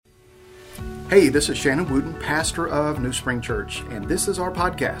Hey, this is Shannon Wooten, pastor of New Spring Church, and this is our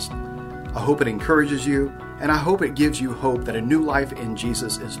podcast. I hope it encourages you, and I hope it gives you hope that a new life in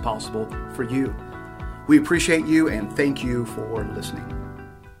Jesus is possible for you. We appreciate you and thank you for listening.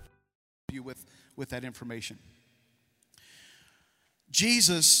 With that information.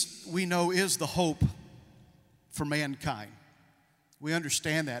 Jesus, we know, is the hope for mankind. We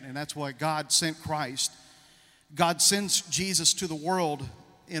understand that, and that's why God sent Christ. God sends Jesus to the world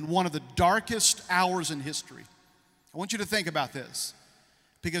in one of the darkest hours in history. I want you to think about this,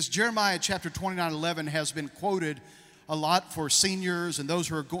 because Jeremiah chapter 29:11 has been quoted a lot for seniors and those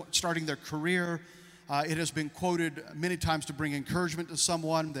who are starting their career. It has been quoted many times to bring encouragement to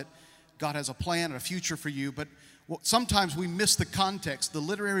someone that God has a plan and a future for you. But sometimes we miss the context, the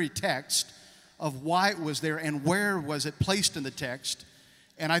literary text of why it was there and where was it placed in the text.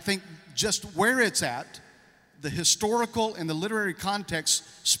 And I think just where it's at, the historical and the literary context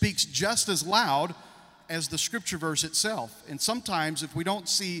speaks just as loud as the scripture verse itself. And sometimes if we don't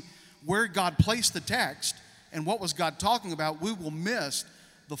see where God placed the text and what was God talking about, we will miss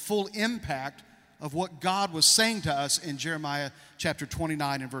the full impact of what God was saying to us in Jeremiah chapter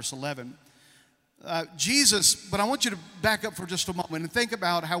 29 and verse 11. Jesus, but I want you to back up for just a moment and think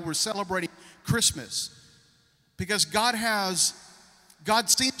about how we're celebrating Christmas. Because God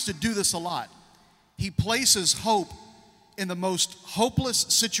seems to do this a lot. He places hope in the most hopeless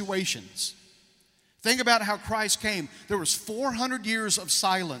situations. Think about how Christ came. There was 400 years of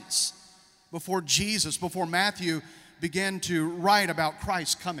silence before Matthew began to write about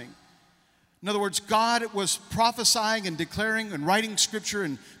Christ coming. In other words, God was prophesying and declaring and writing scripture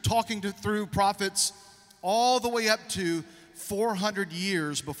and talking through prophets all the way up to 400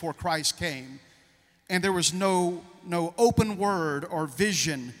 years before Christ came. And there was no open word or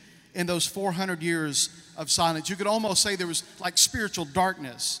vision in those 400 years of silence. You could almost say there was like spiritual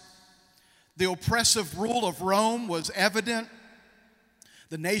darkness. The oppressive rule of Rome was evident.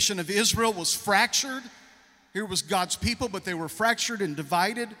 The nation of Israel was fractured. Here was God's people, but they were fractured and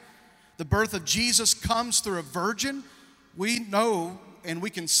divided. The birth of Jesus comes through a virgin. We know and we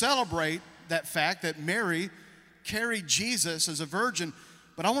can celebrate that fact that Mary carried Jesus as a virgin.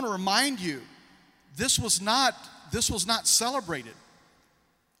 But I want to remind you, this was not celebrated.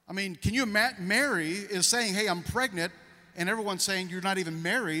 I mean, can you imagine? Mary is saying, hey, I'm pregnant, and everyone's saying you're not even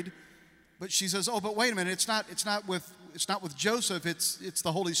married. But she says, oh, but wait a minute, it's not with Joseph, it's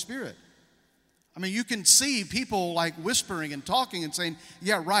the Holy Spirit. I mean, you can see people like whispering and talking and saying,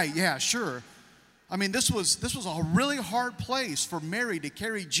 yeah, right, yeah, sure. I mean, this was a really hard place for Mary to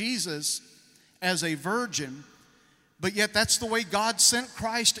carry Jesus as a virgin, but yet that's the way God sent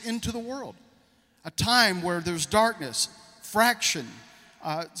Christ into the world. A time where there's darkness, fraction,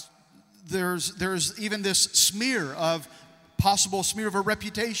 there's even this possible smear of a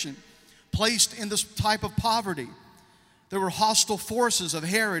reputation placed in this type of poverty. There were hostile forces of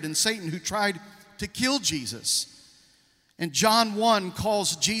Herod and Satan who tried to kill Jesus. And John 1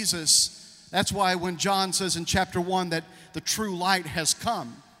 calls Jesus, that's why when John says in chapter 1 that the true light has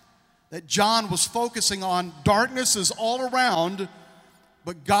come, that John was focusing on darkness is all around,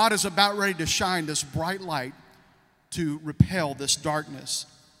 but God is about ready to shine this bright light to repel this darkness.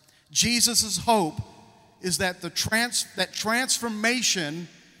 Jesus' hope is that that transformation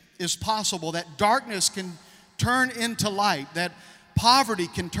is possible, that darkness can turn into light, that poverty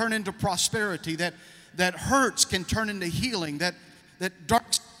can turn into prosperity, that hurts can turn into healing, that dark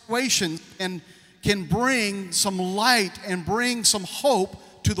situations can bring some light and bring some hope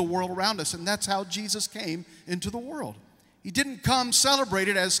to the world around us. And that's how Jesus came into the world. He didn't come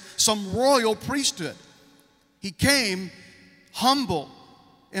celebrated as some royal priesthood. He came humble,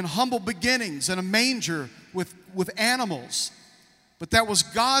 in humble beginnings, in a manger with animals. But that was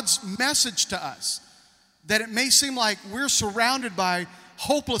God's message to us, that it may seem like we're surrounded by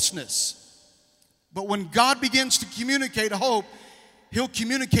hopelessness. But when God begins to communicate hope, He'll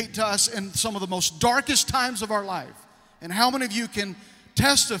communicate to us in some of the most darkest times of our life. And how many of you can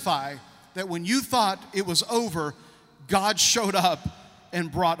testify that when you thought it was over, God showed up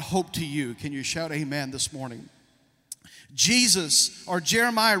and brought hope to you? Can you shout amen this morning?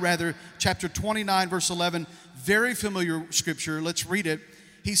 Jeremiah chapter 29, verse 11, very familiar scripture. Let's read it.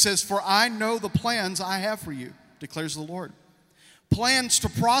 He says, "For I know the plans I have for you, declares the Lord. Plans to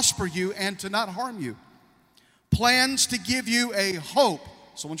prosper you and to not harm you. Plans to give you a hope."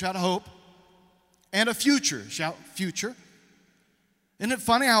 Someone shout a hope. "And a future." Shout future. Isn't it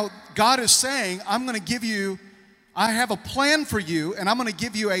funny how God is saying, I have a plan for you, and I'm going to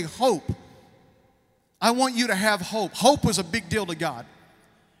give you a hope. I want you to have hope. Hope was a big deal to God.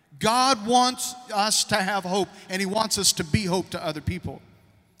 God wants us to have hope, and He wants us to be hope to other people.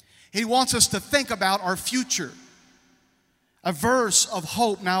 He wants us to think about our future. A verse of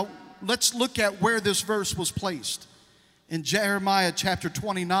hope. Now, let's look at where this verse was placed. In Jeremiah chapter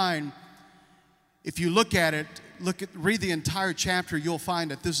 29, if you look at it, read the entire chapter, you'll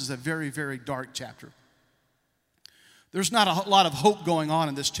find that this is a very, very dark chapter. There's not a lot of hope going on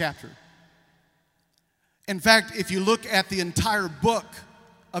in this chapter. In fact, if you look at the entire book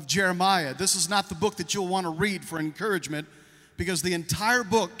of Jeremiah, this is not the book that you'll want to read for encouragement, because the entire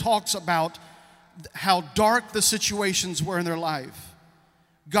book talks about how dark the situations were in their life.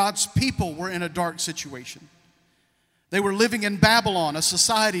 God's people were in a dark situation. They were living in Babylon, a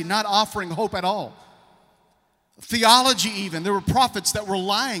society not offering hope at all. Theology even, there were prophets that were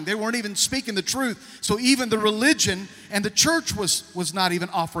lying. They weren't even speaking the truth. So even the religion and the church was not even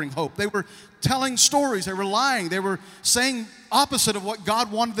offering hope. They were telling stories. They were lying. They were saying opposite of what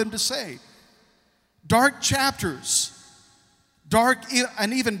God wanted them to say. Dark chapters,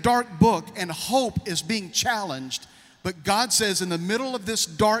 an even dark book, and hope is being challenged. But God says in the middle of this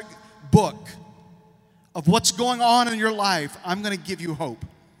dark book of what's going on in your life, I'm going to give you hope.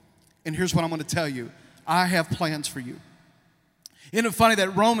 And here's what I'm going to tell you. I have plans for you. Isn't it funny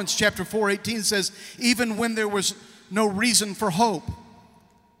that Romans chapter 4:18 says, even when there was no reason for hope,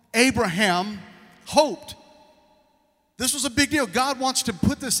 Abraham hoped. This was a big deal. God wants to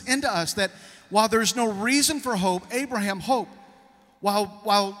put this into us, that while there's no reason for hope, Abraham hoped.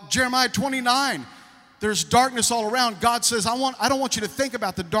 While Jeremiah 29, there's darkness all around, God says, I don't want you to think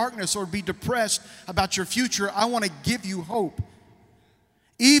about the darkness or be depressed about your future. I want to give you hope.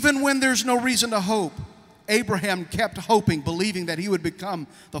 Even when there's no reason to hope, Abraham kept hoping, believing that he would become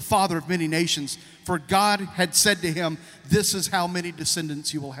the father of many nations. For God had said to him, this is how many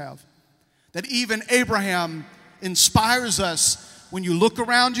descendants you will have. That even Abraham inspires us. When you look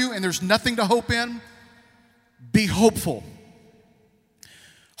around you and there's nothing to hope in, be hopeful.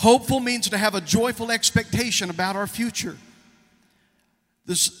 Hopeful means to have a joyful expectation about our future.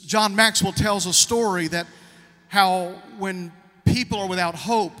 John Maxwell tells a story that how when people are without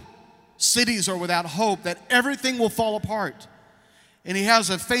hope, cities are without hope, that everything will fall apart. And he has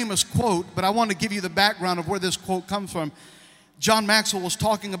a famous quote, but I want to give you the background of where this quote comes from. John Maxwell was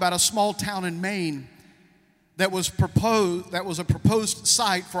talking about a small town in Maine that was a proposed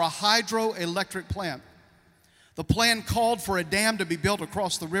site for a hydroelectric plant. The plan called for a dam to be built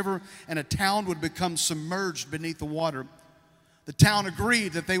across the river, and a town would become submerged beneath the water. The town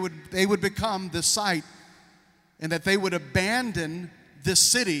agreed that they would become this site, and that they would abandon this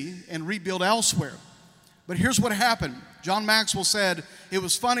city and rebuild elsewhere. But here's what happened. John Maxwell said it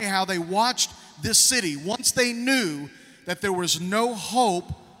was funny how they watched this city. Once they knew that there was no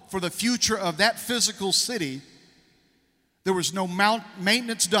hope for the future of that physical city, there was no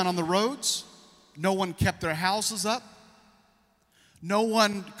maintenance done on the roads. No one kept their houses up. No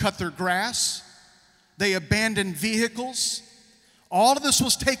one cut their grass. They abandoned vehicles. All of this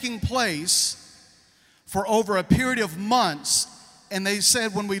was taking place for over a period of months. And they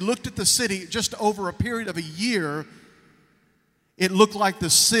said when we looked at the city, just over a period of a year, it looked like the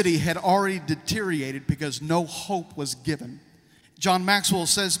city had already deteriorated because no hope was given. John Maxwell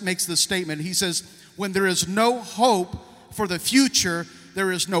makes this statement. He says, when there is no hope for the future,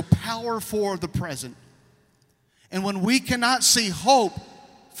 there is no power for the present. And when we cannot see hope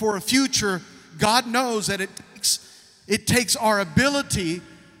for a future, God knows that it takes our ability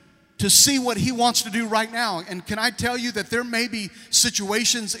to see what He wants to do right now. And can I tell you that there may be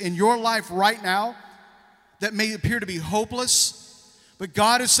situations in your life right now that may appear to be hopeless, but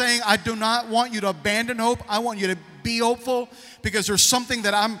God is saying, I do not want you to abandon hope. I want you to be hopeful, because there's something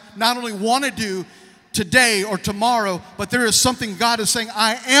that I'm not only want to do today or tomorrow, but there is something God is saying,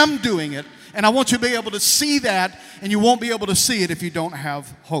 I am doing it. And I want you to be able to see that, and you won't be able to see it if you don't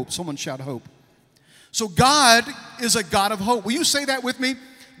have hope. Someone shout hope. So God is a God of hope. Will you say that with me?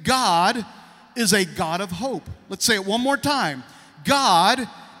 God is a God of hope. Let's say it one more time. God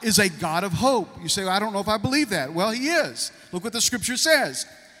is a God of hope. You say, I don't know if I believe that. Well, He is. Look what the scripture says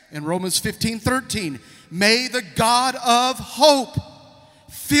in Romans 15:13. May the God of hope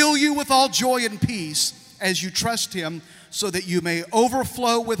fill you with all joy and peace as you trust Him, so that you may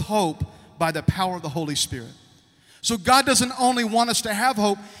overflow with hope by the power of the Holy Spirit. So God doesn't only want us to have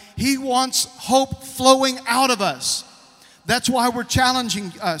hope, He wants hope flowing out of us. That's why we're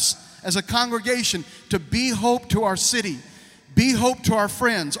challenging us as a congregation to be hope to our city, be hope to our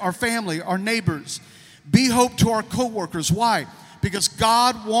friends, our family, our neighbors, be hope to our co-workers. Why? Because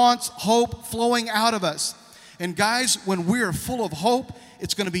God wants hope flowing out of us. And guys, when we are full of hope,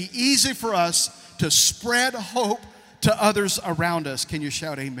 it's going to be easy for us to spread hope to others around us. Can you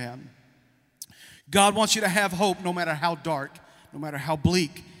shout amen? God wants you to have hope no matter how dark, no matter how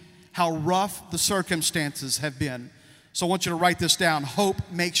bleak, how rough the circumstances have been. So I want you to write this down. Hope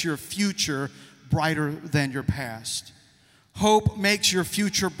makes your future brighter than your past. Hope makes your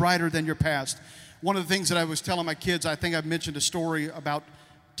future brighter than your past. One of the things that I was telling my kids, I think I've mentioned a story about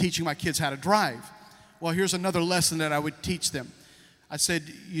teaching my kids how to drive. Well, here's another lesson that I would teach them. I said,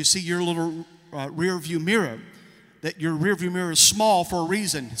 you see your little rear view mirror, that your rear view mirror is small for a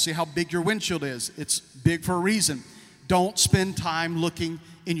reason. See how big your windshield is? It's big for a reason. Don't spend time looking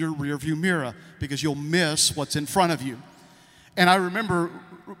in your rear view mirror because you'll miss what's in front of you. And I remember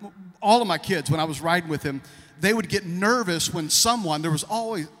all of my kids, when I was riding with them, they would get nervous when there's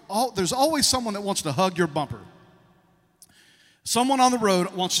always someone that wants to hug your bumper. Someone on the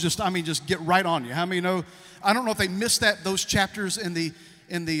road wants to just get right on you. How many know? I don't know if they missed those chapters in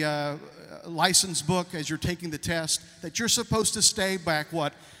the license book as you're taking the test, that you're supposed to stay back,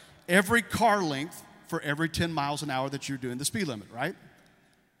 every car length for every 10 miles an hour that you're doing the speed limit, right?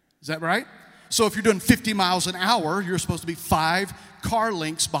 Is that right? So if you're doing 50 miles an hour, you're supposed to be 5 car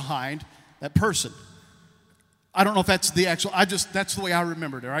lengths behind that person. I don't know if that's the actual, that's the way I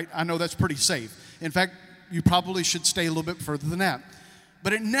remembered it, right? I know that's pretty safe. In fact, you probably should stay a little bit further than that.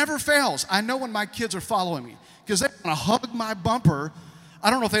 But it never fails. I know when my kids are following me because they want to hug my bumper. I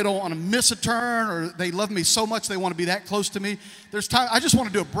don't know if they don't want to miss a turn or they love me so much they want to be that close to me. There's time, I just want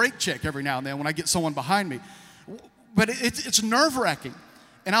to do a brake check every now and then when I get someone behind me. But it's nerve-wracking.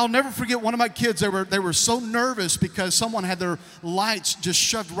 And I'll never forget one of my kids, they were so nervous because someone had their lights just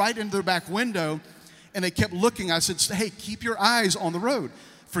shoved right into their back window and they kept looking. I said, hey, keep your eyes on the road.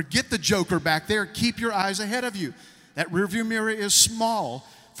 Forget the joker back there. Keep your eyes ahead of you. That rearview mirror is small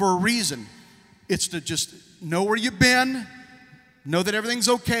for a reason. It's to just know where you've been, know that everything's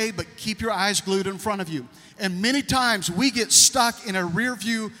okay, but keep your eyes glued in front of you. And many times we get stuck in a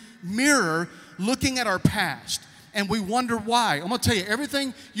rearview mirror looking at our past. And we wonder why. I'm going to tell you,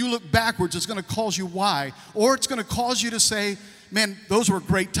 everything you look backwards is going to cause you why. Or it's going to cause you to say, man, those were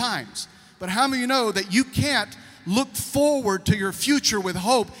great times. But how many of you know that you can't look forward to your future with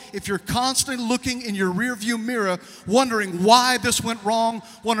hope if you're constantly looking in your rearview mirror, wondering why this went wrong,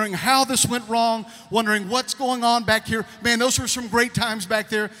 wondering how this went wrong, wondering what's going on back here. Man, those were some great times back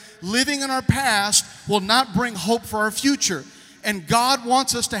there. Living in our past will not bring hope for our future. And God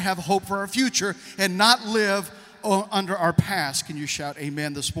wants us to have hope for our future and not live under our past. Can you shout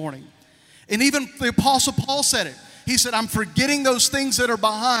amen this morning? And even the Apostle Paul said it. He said, I'm forgetting those things that are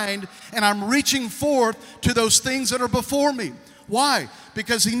behind and I'm reaching forth to those things that are before me. Why?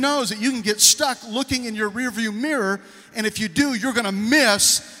 Because he knows that you can get stuck looking in your rearview mirror, and if you do, you're going to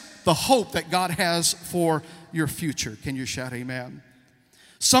miss the hope that God has for your future. Can you shout amen?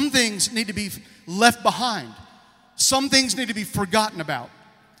 Some things need to be left behind. Some things need to be forgotten about.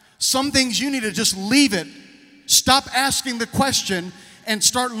 Some things you need to just leave it. Stop asking the question and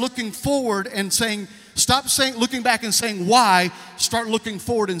start looking forward and saying, looking back and saying why. Start looking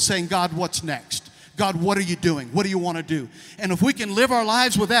forward and saying, God, what's next? God, what are you doing? What do you want to do? And if we can live our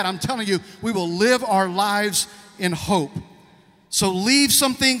lives with that, I'm telling you, we will live our lives in hope. So leave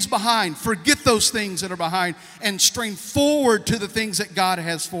some things behind. Forget those things that are behind and strain forward to the things that God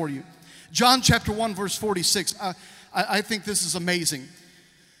has for you. John chapter 1, verse 46. I think this is amazing.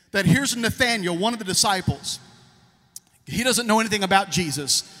 That here's Nathanael, one of the disciples. He doesn't know anything about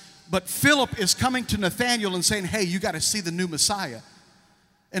Jesus. But Philip is coming to Nathanael and saying, hey, you got to see the new Messiah.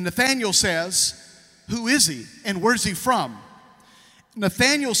 And Nathanael says, who is he and where's he from?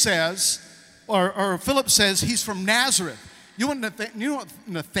 Nathanael says, or Philip says, he's from Nazareth. You know what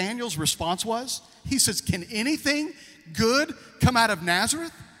Nathanael's response was? He says, can anything good come out of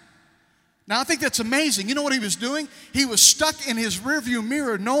Nazareth? Now, I think that's amazing. You know what he was doing? He was stuck in his rearview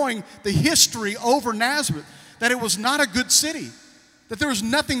mirror knowing the history over Nazareth, that it was not a good city, that there was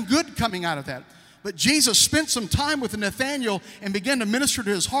nothing good coming out of that. But Jesus spent some time with Nathanael and began to minister to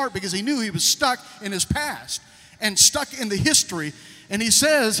his heart because he knew he was stuck in his past and stuck in the history. And he's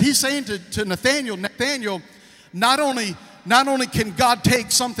saying to Nathanael, not only can God take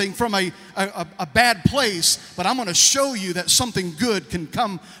something from a bad place, but I'm going to show you that something good can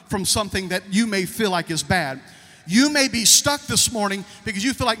come from something that you may feel like is bad. You may be stuck this morning because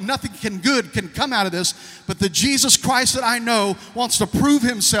you feel like nothing good can come out of this, but the Jesus Christ that I know wants to prove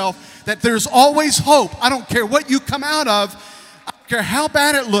himself that there's always hope. I don't care what you come out of. I don't care how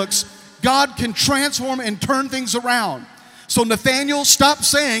bad it looks. God can transform and turn things around. So Nathanael, stop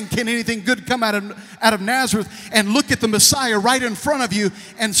saying, can anything good come out of Nazareth, and look at the Messiah right in front of you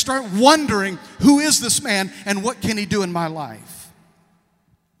and start wondering, who is this man and what can he do in my life?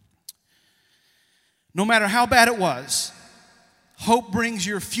 No matter how bad it was, hope brings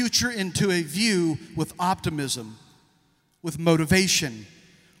your future into a view with optimism, with motivation,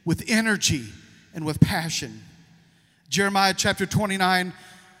 with energy and with passion. Jeremiah chapter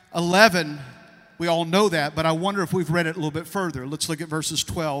 29:11, we all know that, but I wonder if we've read it a little bit further. Let's look at verses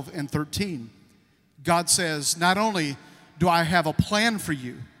 12 and 13. God says, not only do I have a plan for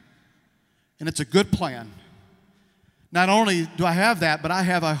you, and it's a good plan. Not only do I have that, but I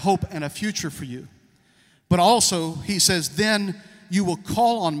have a hope and a future for you. But also, he says, then you will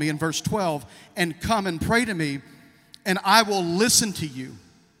call on me in verse 12 and come and pray to me, and I will listen to you.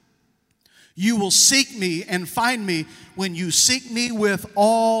 You will seek me and find me when you seek me with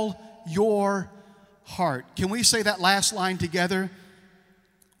all your heart. Can we say that last line together?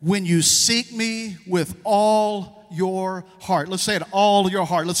 When you seek me with all your heart. Let's say it, all your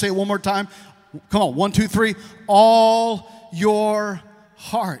heart. Let's say it one more time. Come on, 1, 2, 3. All your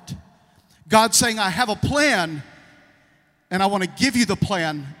heart. God's saying, I have a plan, and I want to give you the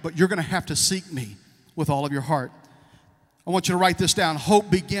plan, but you're going to have to seek me with all of your heart. I want you to write this down. Hope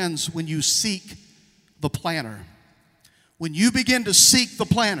begins when you seek the planner. When you begin to seek the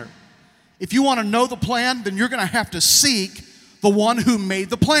planner. If you want to know the plan, then you're going to have to seek the one who made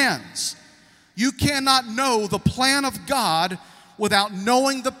the plans. You cannot know the plan of God without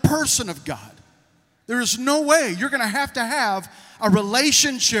knowing the person of God. There is no way. You're going to have a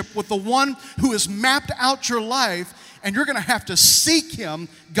relationship with the one who has mapped out your life, and you're going to have to seek him,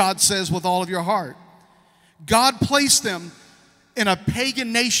 God says, with all of your heart. God placed them in a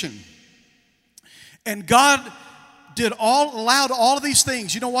pagan nation, and God allowed all of these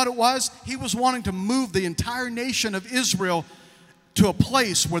things. You know what it was? He was wanting to move the entire nation of Israel to a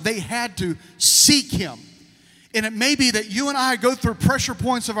place where they had to seek him. And it may be that you and I go through pressure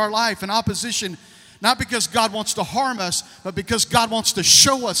points of our life and opposition, not because God wants to harm us, but because God wants to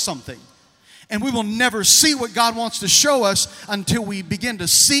show us something. And we will never see what God wants to show us until we begin to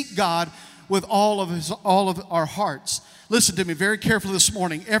seek God with all of our hearts. Listen to me very carefully this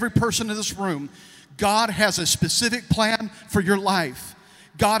morning. Every person in this room, God has a specific plan for your life.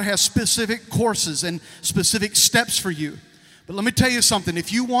 God has specific courses and specific steps for you. But let me tell you something.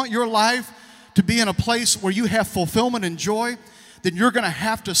 If you want your life to be in a place where you have fulfillment and joy, then you're going to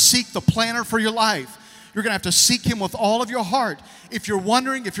have to seek the planner for your life. You're going to have to seek him with all of your heart. If you're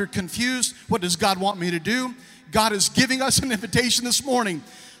wondering, if you're confused, what does God want me to do? God is giving us an invitation this morning.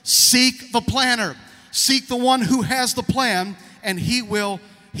 Seek the planner. Seek the one who has the plan, and he will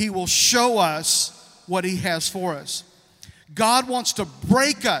show us what he has for us. God wants to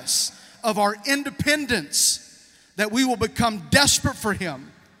break us of our independence, that we will become desperate for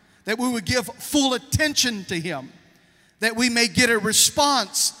him, that we would give full attention to him, that we may get a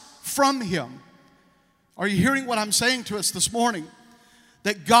response from him. Are you hearing what I'm saying to us this morning?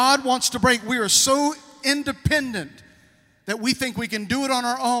 That God wants to break. We are so independent that we think we can do it on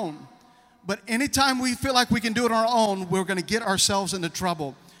our own. But anytime we feel like we can do it on our own, we're going to get ourselves into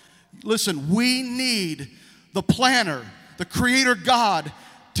trouble. Listen, we need the planner, the creator God,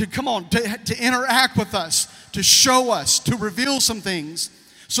 to to interact with us, to show us, to reveal some things,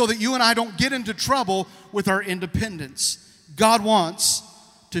 so that you and I don't get into trouble with our independence. God wants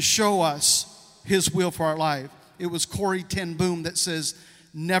to show us his will for our life. It was Corrie ten Boom that says,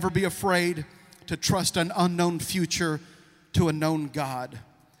 never be afraid to trust an unknown future to a known God.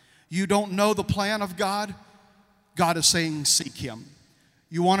 You don't know the plan of God? God is saying, seek him.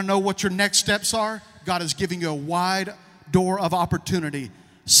 You want to know what your next steps are? God is giving you a wide door of opportunity.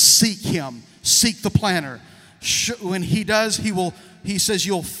 Seek him. Seek the planner. When he does, he says,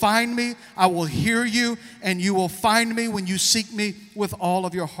 you'll find me, I will hear you, and you will find me when you seek me with all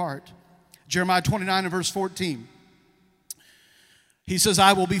of your heart. Jeremiah 29 and verse 14. He says,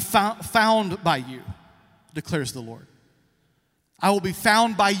 I will be found by you, declares the Lord. I will be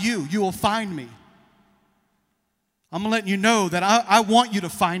found by you. You will find me. I'm letting you know that I want you to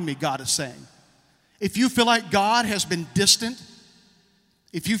find me, God is saying. If you feel like God has been distant,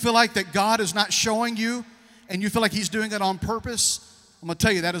 if you feel like that God is not showing you, and you feel like he's doing it on purpose, I'm going to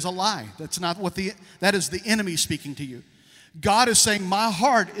tell you that is a lie. That is the enemy speaking to you. God is saying, my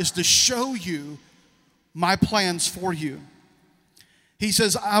heart is to show you my plans for you. He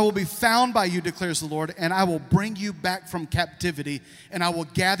says, I will be found by you, declares the Lord, and I will bring you back from captivity, and I will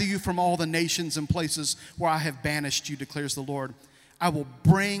gather you from all the nations and places where I have banished you, declares the Lord. I will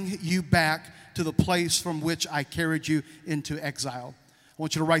bring you back to the place from which I carried you into exile. I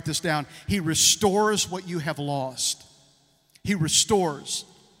want you to write this down. He restores what you have lost. He restores.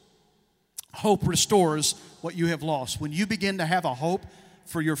 Hope restores what you have lost. When you begin to have a hope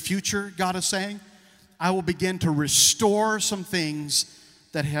for your future, God is saying, I will begin to restore some things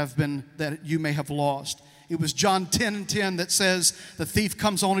that you may have lost. It was John 10 and 10 that says, the thief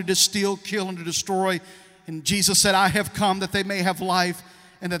comes only to steal, kill, and to destroy. And Jesus said, I have come that they may have life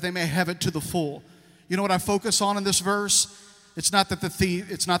and that they may have it to the full. You know what I focus on in this verse? It's not the thief,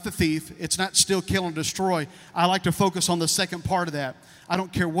 it's not steal, kill, and destroy. I like to focus on the second part of that. I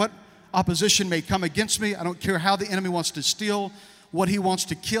don't care what opposition may come against me. I don't care how the enemy wants to steal, what he wants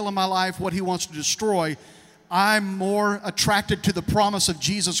to kill in my life, what he wants to destroy. I'm more attracted to the promise of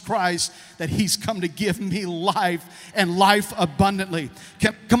Jesus Christ that he's come to give me life and life abundantly.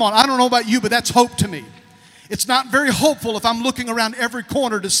 Come on, I don't know about you, but that's hope to me. It's not very hopeful if I'm looking around every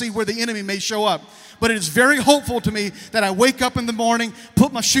corner to see where the enemy may show up. But it is very hopeful to me that I wake up in the morning,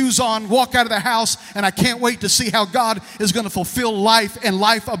 put my shoes on, walk out of the house, and I can't wait to see how God is going to fulfill life and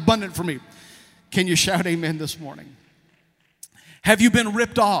life abundant for me. Can you shout amen this morning? Have you been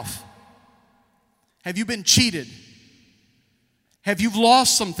ripped off? Have you been cheated? Have you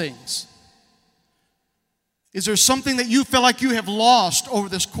lost some things? Is there something that you feel like you have lost over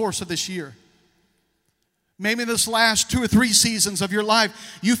this course of this year? Maybe this last 2 or 3 seasons of your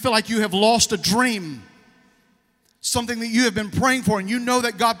life, you feel like you have lost a dream. Something that you have been praying for and you know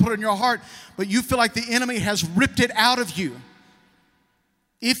that God put in your heart, but you feel like the enemy has ripped it out of you.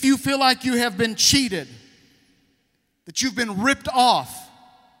 If you feel like you have been cheated, that you've been ripped off,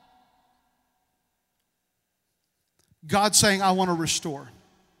 God's saying, I want to restore.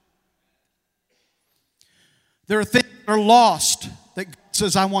 There are things that are lost that God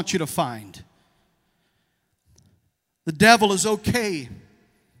says, I want you to find. The devil is okay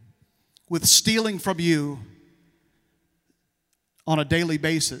with stealing from you on a daily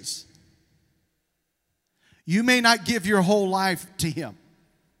basis. You may not give your whole life to him.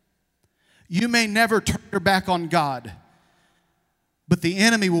 You may never turn your back on God. But the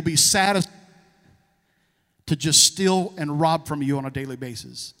enemy will be satisfied to just steal and rob from you on a daily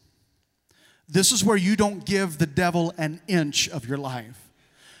basis. This is where you don't give the devil an inch of your life.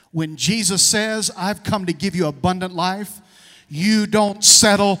 When Jesus says, I've come to give you abundant life, you don't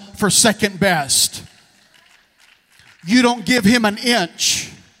settle for second best. You don't give him an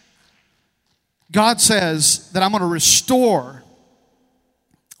inch. God says that I'm going to restore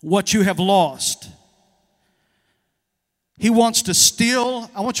what you have lost. He wants to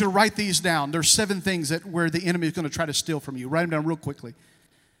steal. I want you to write these down. There's 7 things where the enemy is going to try to steal from you. Write them down real quickly.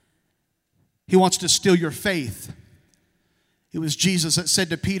 He wants to steal your faith. It was Jesus that said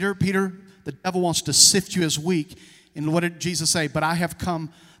to Peter, Peter, the devil wants to sift you as wheat. And what did Jesus say? But I have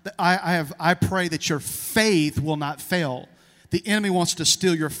come, I pray that your faith will not fail. The enemy wants to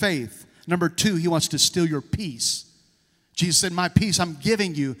steal your faith. Number 2, he wants to steal your peace. Jesus said, my peace I'm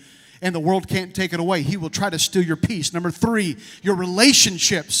giving you, and the world can't take it away. He will try to steal your peace. Number 3, your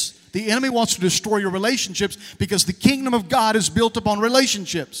relationships. The enemy wants to destroy your relationships because the kingdom of God is built upon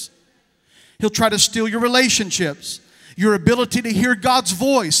relationships. He'll try to steal your relationships. Your ability to hear God's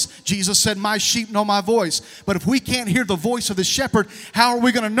voice. Jesus said, my sheep know my voice. But if we can't hear the voice of the shepherd, how are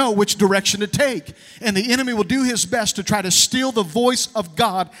we going to know which direction to take? And the enemy will do his best to try to steal the voice of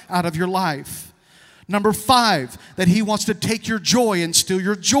God out of your life. Number 5, that he wants to take your joy and steal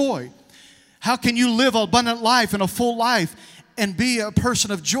your joy. How can you live an abundant life and a full life and be a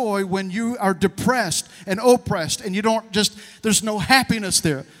person of joy when you are depressed and oppressed and you don't just, there's no happiness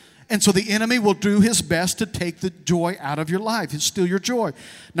there? And so the enemy will do his best to take the joy out of your life. He'll steal your joy.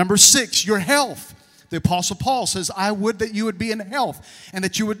 Number 6, your health. The Apostle Paul says, I would that you would be in health and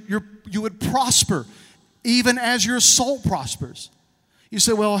that you would prosper even as your soul prospers. You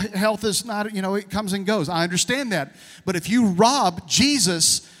say, well, health is not, it comes and goes. I understand that. But if you rob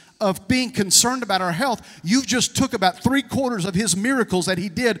Jesus of being concerned about our health, you've just took about 3/4 of his miracles that he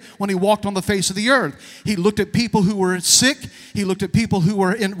did when he walked on the face of the earth. He looked at people who were sick. He looked at people who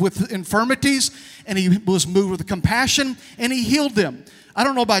were with infirmities, and he was moved with compassion, and he healed them. I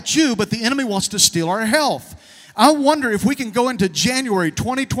don't know about you, but the enemy wants to steal our health. I wonder if we can go into January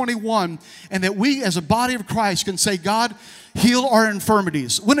 2021 and that we as a body of Christ can say, God, heal our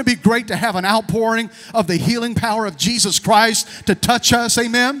infirmities. Wouldn't it be great to have an outpouring of the healing power of Jesus Christ to touch us?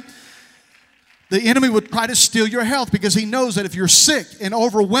 Amen? The enemy would try to steal your health because he knows that if you're sick and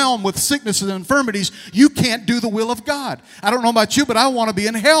overwhelmed with sicknesses and infirmities, you can't do the will of God. I don't know about you, but I want to be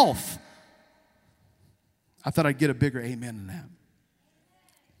in health. I thought I'd get a bigger amen than that.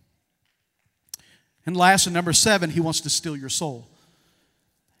 And last, and number 7, he wants to steal your soul.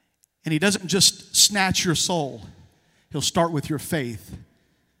 And he doesn't just snatch your soul. He'll start with your faith.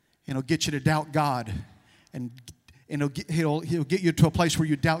 And he'll get you to doubt God. And he'll get you to a place where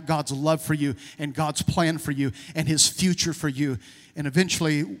you doubt God's love for you and God's plan for you and his future for you. And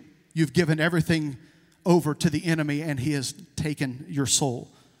eventually, you've given everything over to the enemy and he has taken your soul.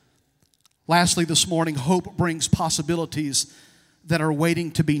 Lastly, this morning, hope brings possibilities that are waiting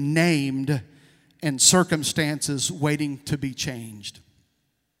to be named and circumstances waiting to be changed.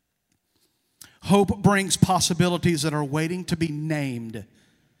 Hope brings possibilities that are waiting to be named,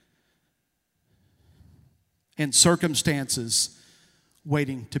 and circumstances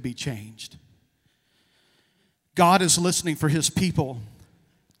waiting to be changed. God is listening for His people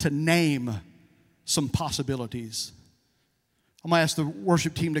to name some possibilities. I'm going to ask the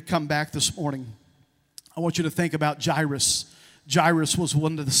worship team to come back this morning. I want you to think about Jairus. Jairus was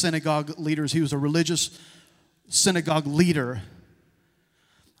one of the synagogue leaders. He was a religious synagogue leader.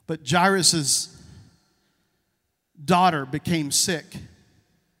 But Jairus' daughter became sick.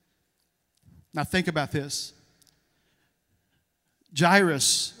 Now think about this.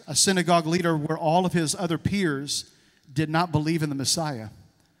 Jairus, a synagogue leader where all of his other peers did not believe in the Messiah.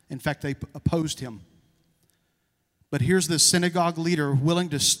 In fact, they opposed him. But here's this synagogue leader willing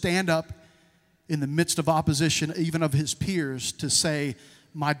to stand up in the midst of opposition, even of his peers, to say,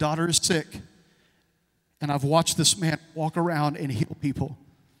 my daughter is sick, and I've watched this man walk around and heal people.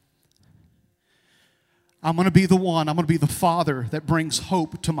 I'm going to be the one, I'm going to be the father that brings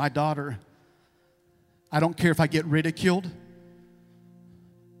hope to my daughter. I don't care if I get ridiculed.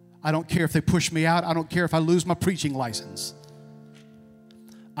 I don't care if they push me out. I don't care if I lose my preaching license.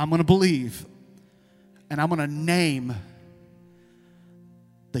 I'm going to believe, and I'm going to name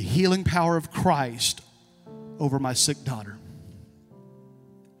the healing power of Christ over my sick daughter.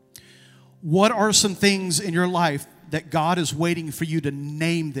 What are some things in your life that God is waiting for you to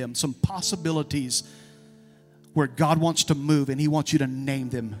name them? Some possibilities where God wants to move and He wants you to name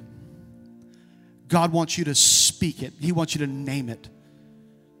them. God wants you to speak it. He wants you to name it.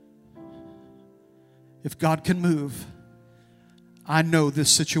 If God can move, I know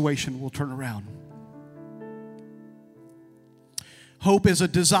this situation will turn around. Hope is a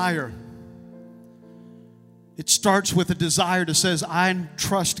desire. It starts with a desire that says, I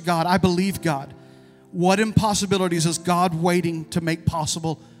trust God. I believe God. What impossibilities is God waiting to make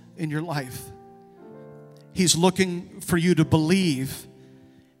possible in your life? He's looking for you to believe,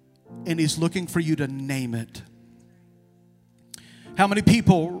 and He's looking for you to name it. How many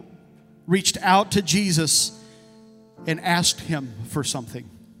people reached out to Jesus and asked Him for something?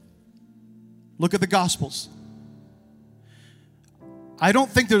 Look at the Gospels. I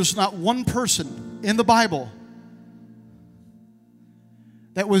don't think there's not one person in the Bible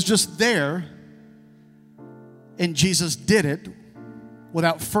that was just there and Jesus did it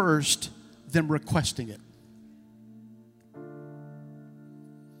without first them requesting it.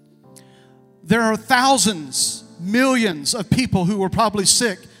 There are thousands, millions of people who were probably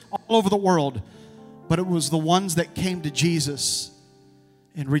sick all over the world, but it was the ones that came to Jesus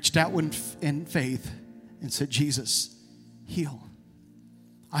and reached out in faith and said, Jesus, heal.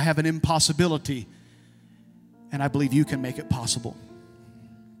 I have an impossibility, and I believe you can make it possible.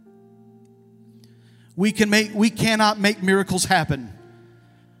 We cannot make miracles happen,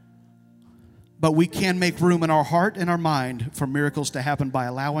 but we can make room in our heart and our mind for miracles to happen by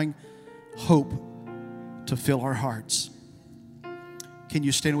allowing hope to fill our hearts. Can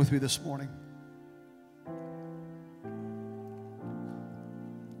you stand with me this morning?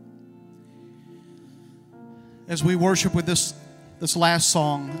 As we worship with this last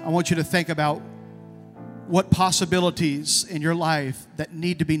song, I want you to think about what possibilities in your life that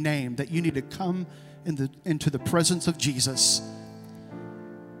need to be named, that you need to come into the presence of Jesus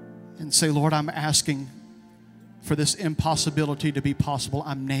and say, Lord, I'm asking for this impossibility to be possible.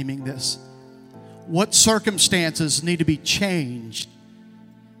 I'm naming this. What circumstances need to be changed?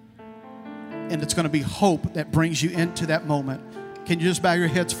 And it's going to be hope that brings you into that moment. Can you just bow your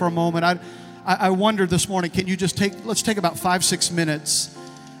heads for a moment? I wonder this morning, can you just let's take about 5-6 minutes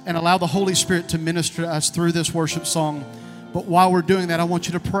and allow the Holy Spirit to minister to us through this worship song. But while we're doing that, I want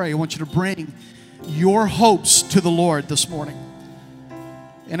you to pray. I want you to bring your hopes to the Lord this morning.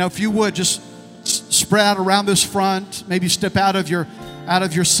 And if you would, just spread out around this front, maybe step out of your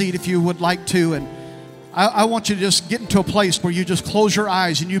seat if you would like to. And I want you to just get into a place where you just close your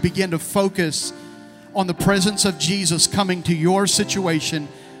eyes and you begin to focus on the presence of Jesus coming to your situation,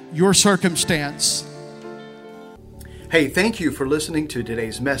 your circumstance. Hey, thank you for listening to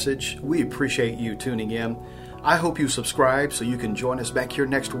today's message. We appreciate you tuning in. I hope you subscribe so you can join us back here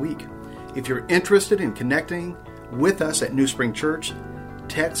next week. If you're interested in connecting with us at New Spring Church,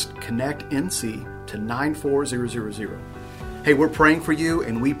 text Connect NC to 94000. Hey, we're praying for you,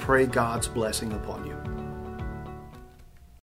 and we pray God's blessing upon you.